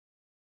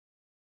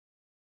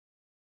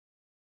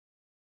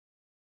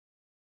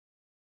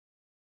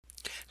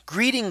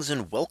Greetings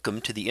and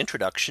welcome to the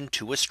introduction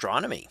to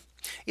astronomy.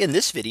 In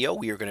this video,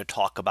 we are going to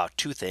talk about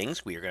two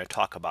things. We are going to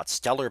talk about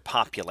stellar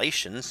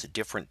populations,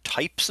 different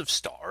types of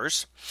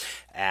stars,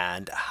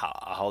 and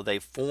how they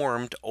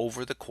formed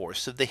over the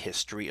course of the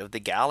history of the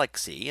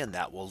galaxy. And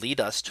that will lead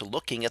us to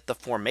looking at the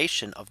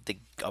formation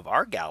of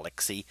our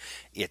galaxy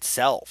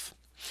itself.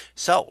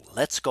 So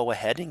let's go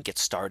ahead and get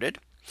started.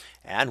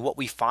 And what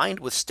we find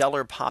with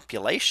stellar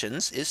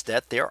populations is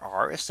that there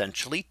are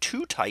essentially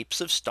two types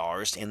of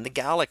stars in the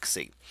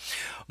galaxy.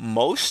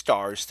 Most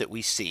stars that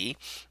we see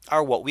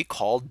are what we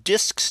call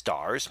disk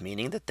stars,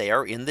 meaning that they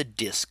are in the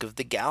disk of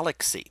the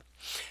galaxy.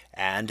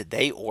 And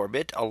they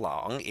orbit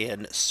along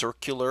in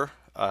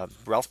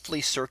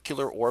roughly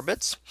circular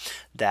orbits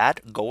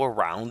that go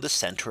around the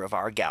center of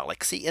our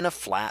galaxy in a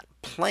flat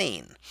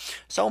plane.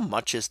 So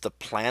much as the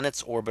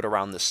planets orbit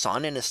around the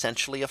sun in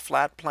essentially a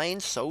flat plane,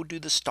 so do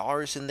the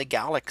stars in the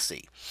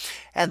galaxy.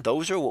 And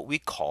those are what we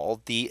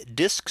call the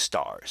disk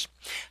stars.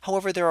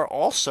 However, there are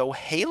also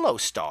halo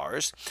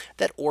stars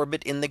that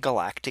orbit in the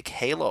galactic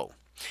halo.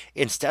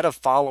 Instead of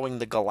following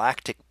the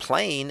galactic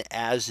plane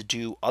as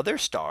do other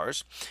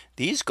stars,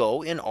 these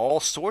go in all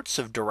sorts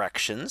of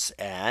directions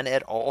and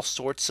at all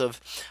sorts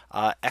of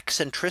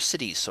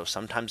eccentricities. So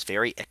sometimes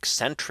very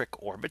eccentric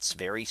orbits,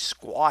 very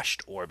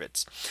squashed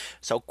orbits.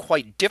 So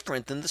quite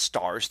different than the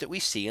stars that we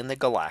see in the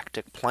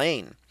galactic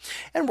plane.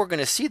 And we're going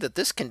to see that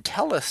this can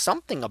tell us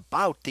something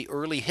about the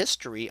early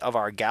history of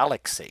our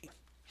galaxy.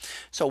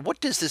 So what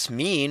does this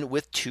mean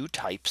with two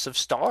types of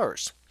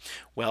stars?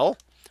 Well,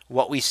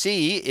 what we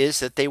see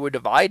is that they were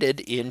divided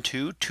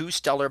into two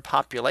stellar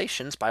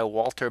populations by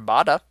Walter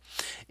Baade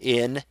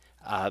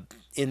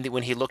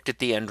when he looked at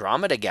the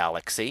Andromeda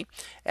galaxy,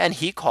 and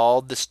he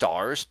called the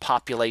stars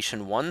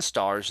population 1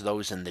 stars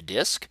those in the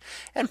disk,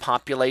 and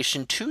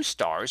population 2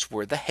 stars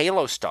were the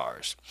halo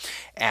stars.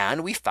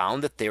 And we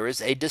found that there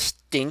is a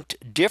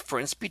distinct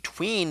difference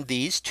between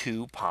these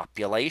two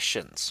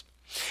populations.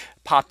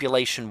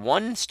 Population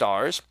 1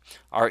 stars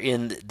are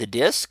in the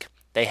disk.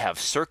 They have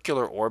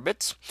circular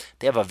orbits.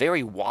 They have a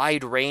very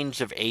wide range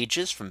of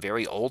ages, from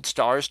very old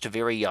stars to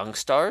very young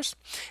stars.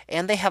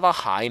 And they have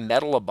a high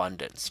metal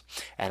abundance.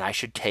 And I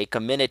should take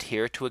a minute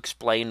here to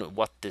explain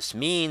what this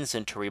means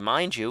and to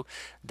remind you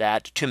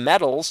that to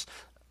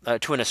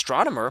an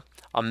astronomer,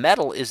 a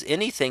metal is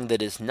anything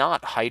that is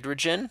not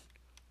hydrogen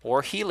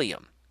or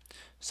helium.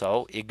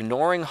 So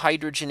ignoring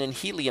hydrogen and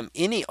helium,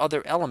 any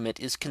other element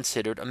is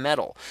considered a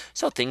metal.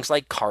 So things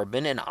like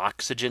carbon and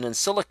oxygen and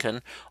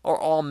silicon are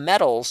all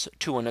metals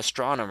to an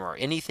astronomer,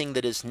 anything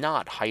that is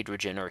not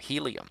hydrogen or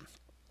helium.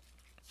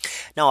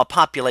 Now a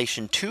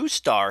population 2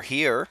 star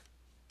here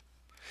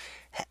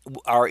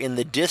are in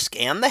the disk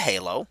and the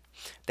halo.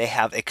 They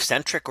have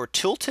eccentric or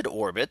tilted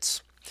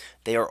orbits.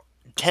 They are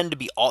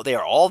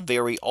all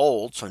very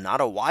old, so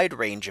not a wide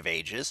range of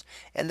ages,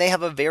 and they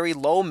have a very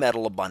low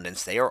metal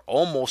abundance. They are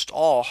almost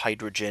all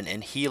hydrogen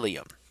and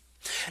helium.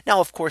 Now,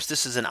 of course,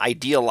 this is an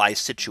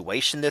idealized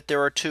situation that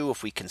there are two.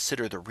 If we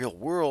consider the real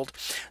world,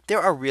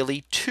 there are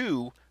really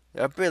two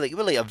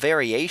really a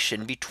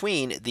variation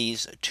between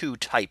these two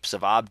types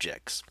of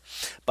objects,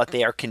 but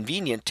they are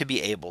convenient to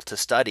be able to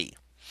study.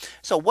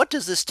 So what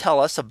does this tell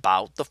us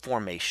about the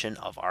formation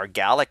of our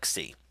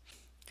galaxy?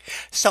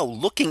 So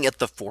looking at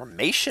the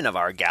formation of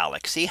our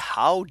galaxy,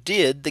 how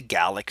did the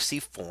galaxy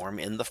form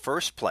in the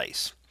first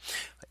place?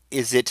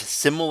 Is it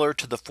similar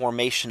to the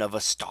formation of a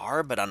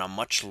star, but on a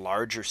much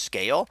larger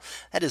scale?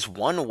 That is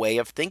one way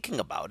of thinking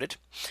about it.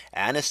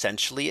 And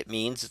essentially it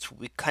means it's what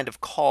we kind of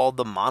call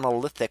the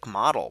monolithic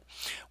model,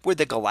 where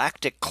the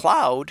galactic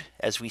cloud,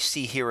 as we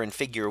see here in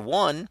figure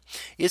 1,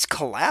 is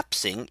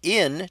collapsing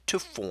in to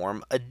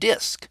form a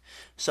disk.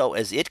 So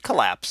as it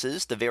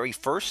collapses, the very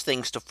first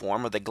things to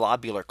form are the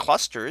globular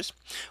clusters.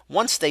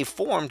 Once they've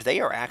formed, they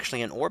are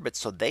actually in orbit,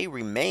 so they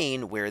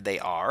remain where they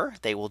are.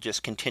 They will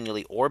just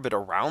continually orbit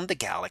around the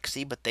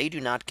galaxy, but they do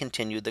not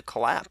continue the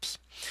collapse.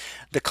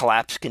 The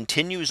collapse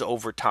continues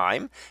over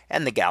time,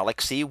 and the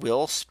galaxy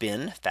will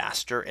spin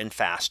faster and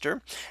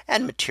faster,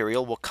 and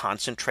material will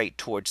concentrate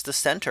towards the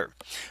center.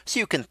 So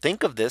you can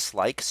think of this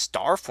like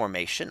star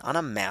formation on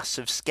a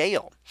massive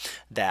scale,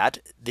 that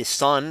the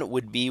sun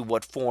would be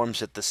what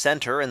forms at the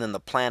center and then the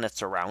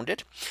planets around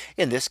it.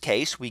 In this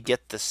case, we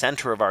get the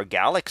center of our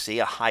galaxy,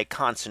 a high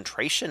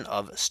concentration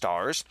of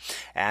stars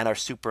and our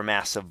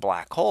supermassive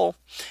black hole,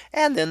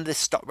 and then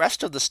the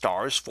rest of the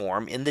stars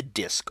form in the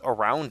disk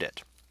around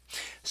it.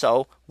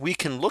 So we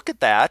can look at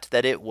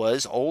that it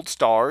was old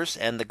stars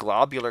and the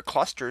globular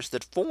clusters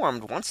that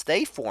formed. Once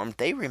they formed,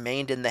 they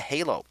remained in the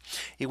halo.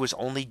 It was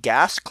only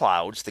gas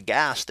clouds, the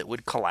gas, that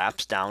would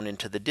collapse down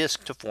into the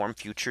disk to form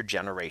future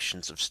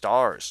generations of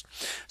stars.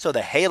 So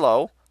the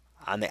halo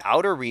on the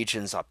outer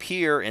regions up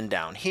here and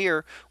down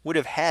here would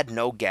have had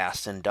no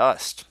gas and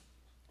dust.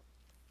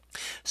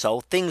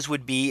 So it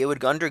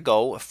would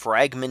undergo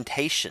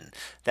fragmentation,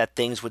 that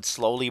things would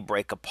slowly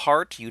break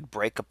apart. You'd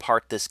break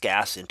apart this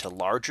gas into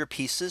larger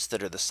pieces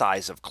that are the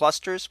size of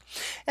clusters,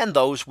 and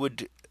those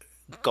would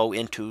go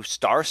into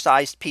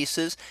star-sized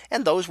pieces,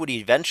 and those would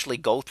eventually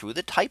go through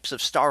the types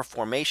of star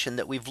formation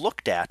that we've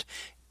looked at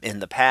in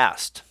the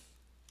past.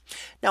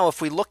 Now,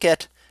 if we look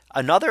at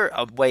another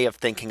way of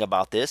thinking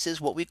about this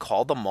is what we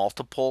call the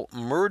multiple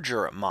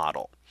merger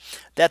model,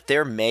 that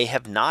there may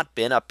have not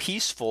been a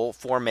peaceful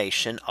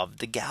formation of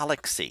the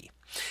galaxy.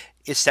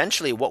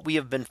 Essentially, what we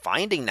have been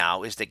finding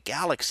now is that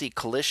galaxy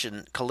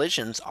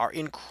collisions are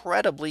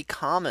incredibly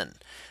common.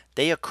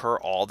 They occur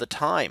all the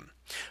time.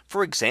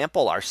 For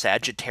example, our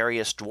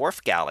Sagittarius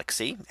dwarf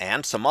galaxy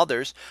and some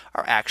others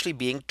are actually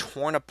being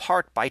torn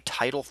apart by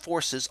tidal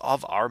forces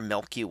of our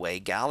Milky Way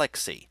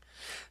galaxy.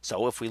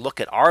 So if we look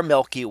at our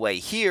Milky Way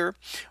here,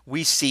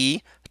 we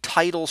see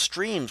tidal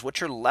streams,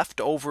 which are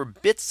leftover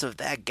bits of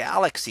that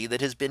galaxy that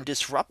has been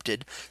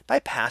disrupted by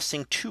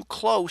passing too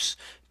close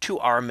to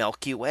our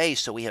Milky Way.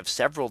 So we have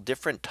several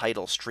different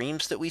tidal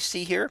streams that we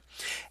see here.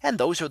 And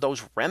those are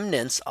those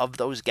remnants of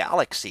those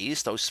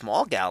galaxies, those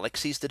small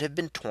galaxies that have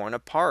been torn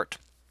apart.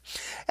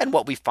 And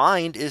what we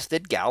find is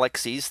that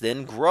galaxies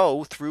then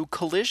grow through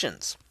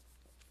collisions,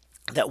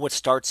 that what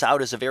starts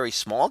out as a very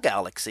small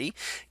galaxy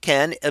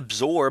can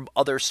absorb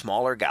other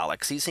smaller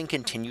galaxies and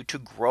continue to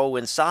grow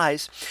in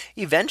size,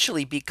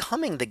 eventually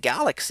becoming the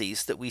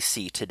galaxies that we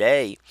see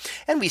today.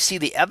 And we see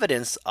the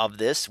evidence of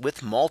this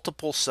with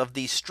multiples of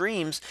these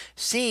streams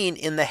seen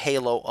in the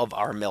halo of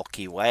our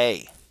Milky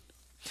Way.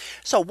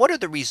 So what are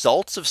the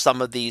results of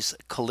some of these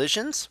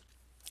collisions?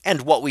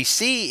 And what we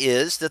see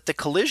is that the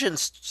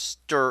collisions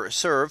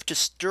serve to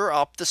stir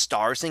up the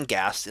stars and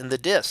gas in the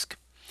disk.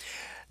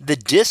 The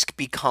disk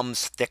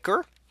becomes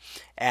thicker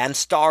and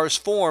stars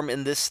form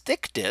in this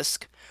thick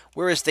disk,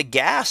 whereas the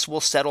gas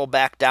will settle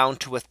back down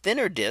to a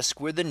thinner disk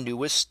where the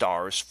newest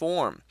stars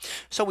form.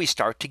 So we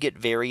start to get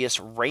various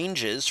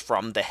ranges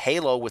from the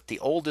halo with the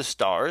oldest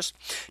stars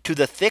to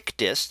the thick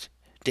disk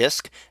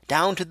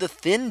down to the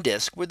thin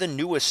disk where the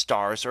newest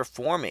stars are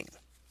forming.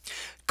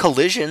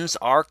 Collisions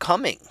are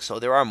coming. So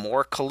there are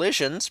more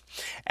collisions.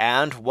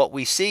 And what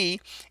we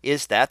see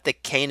is that the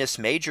Canis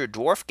Major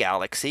dwarf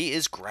galaxy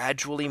is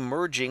gradually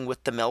merging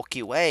with the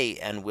Milky Way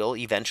and will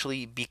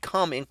eventually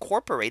become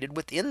incorporated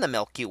within the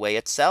Milky Way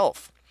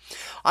itself.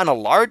 On a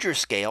larger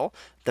scale,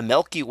 the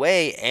Milky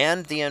Way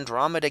and the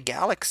Andromeda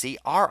galaxy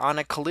are on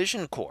a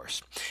collision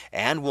course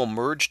and will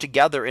merge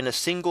together in a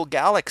single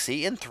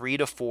galaxy in 3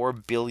 to 4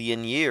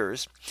 billion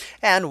years.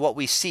 And what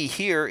we see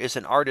here is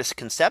an artist's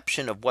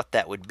conception of what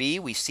that would be.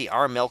 We see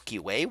our Milky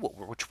Way,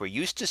 which we're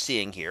used to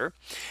seeing here.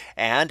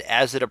 And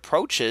as it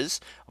approaches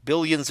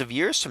billions of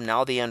years from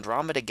now, the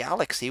Andromeda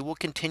galaxy will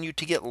continue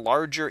to get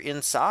larger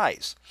in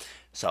size.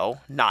 So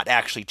not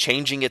actually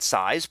changing its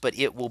size, but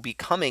it will be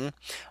becoming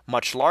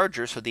much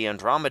larger. So the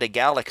Andromeda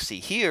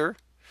galaxy here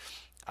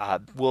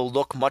will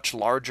look much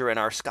larger in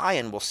our sky,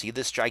 and we'll see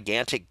this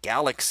gigantic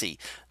galaxy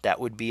that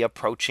would be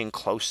approaching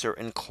closer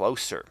and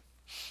closer.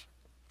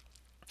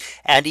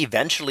 And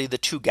eventually the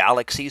two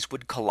galaxies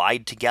would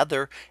collide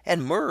together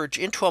and merge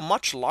into a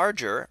much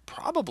larger,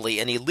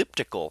 probably an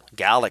elliptical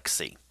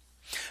galaxy.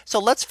 So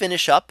let's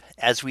finish up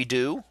as we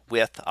do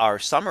with our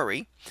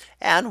summary.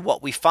 And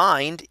what we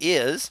find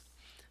is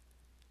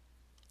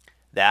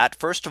that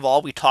first of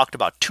all, we talked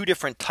about two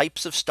different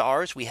types of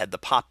stars. We had the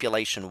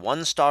population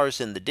 1 stars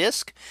in the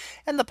disk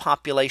and the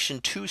population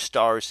 2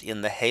 stars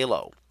in the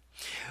halo.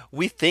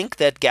 We think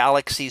that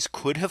galaxies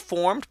could have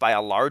formed by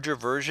a larger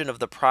version of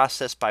the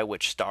process by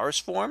which stars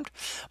formed,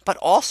 but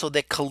also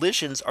that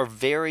collisions are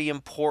very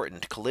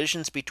important.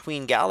 Collisions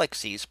between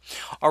galaxies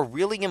are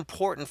really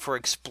important for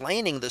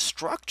explaining the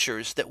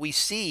structures that we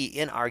see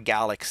in our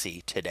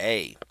galaxy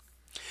today.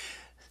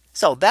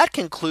 So that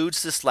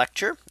concludes this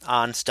lecture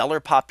on stellar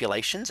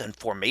populations and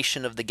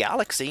formation of the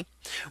galaxy.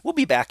 We'll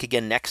be back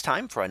again next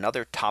time for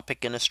another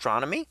topic in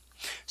astronomy.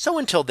 So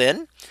until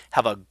then,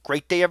 have a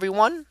great day,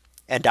 everyone,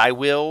 and I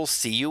will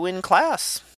see you in class.